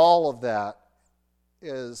fundamentally, all of that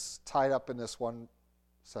is tied up in this one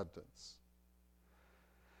sentence.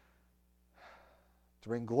 To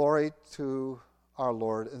bring glory to our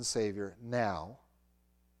Lord and Savior now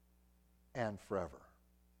and forever.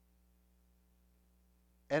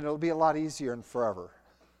 And it'll be a lot easier in forever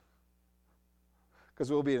because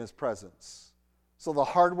we'll be in His presence. So the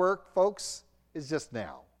hard work, folks, is just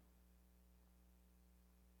now.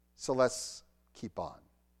 So let's keep on.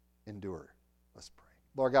 Endure. Let's pray.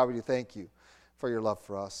 Lord God, we do thank You for Your love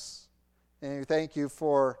for us. And we thank You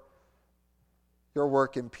for Your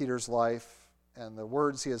work in Peter's life and the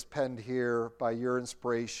words he has penned here by Your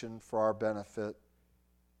inspiration for our benefit.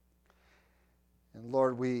 And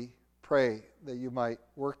Lord, we pray that You might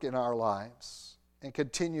work in our lives and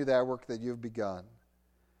continue that work that You've begun,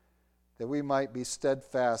 that we might be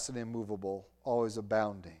steadfast and immovable, always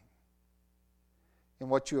abounding in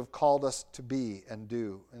what You have called us to be and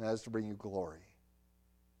do, and that is to bring You glory.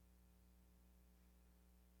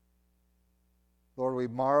 Lord, we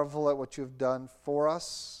marvel at what You've done for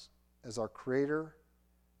us as our Creator,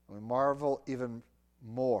 and we marvel even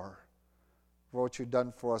more for what You've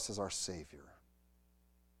done for us as our Savior.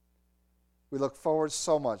 We look forward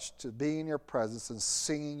so much to being in your presence and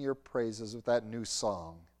singing your praises with that new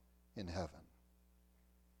song in heaven.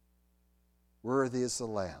 Worthy is the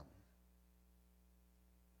Lamb.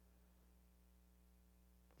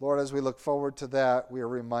 Lord, as we look forward to that, we are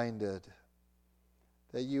reminded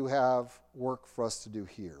that you have work for us to do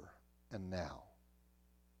here and now.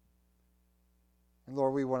 And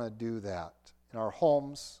Lord, we want to do that in our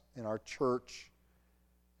homes, in our church,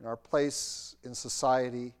 in our place in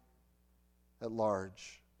society at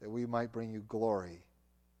large, that we might bring you glory,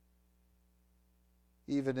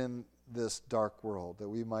 even in this dark world, that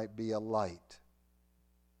we might be a light,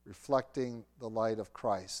 reflecting the light of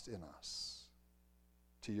Christ in us,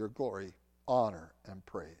 to your glory, honor, and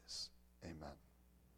praise. Amen.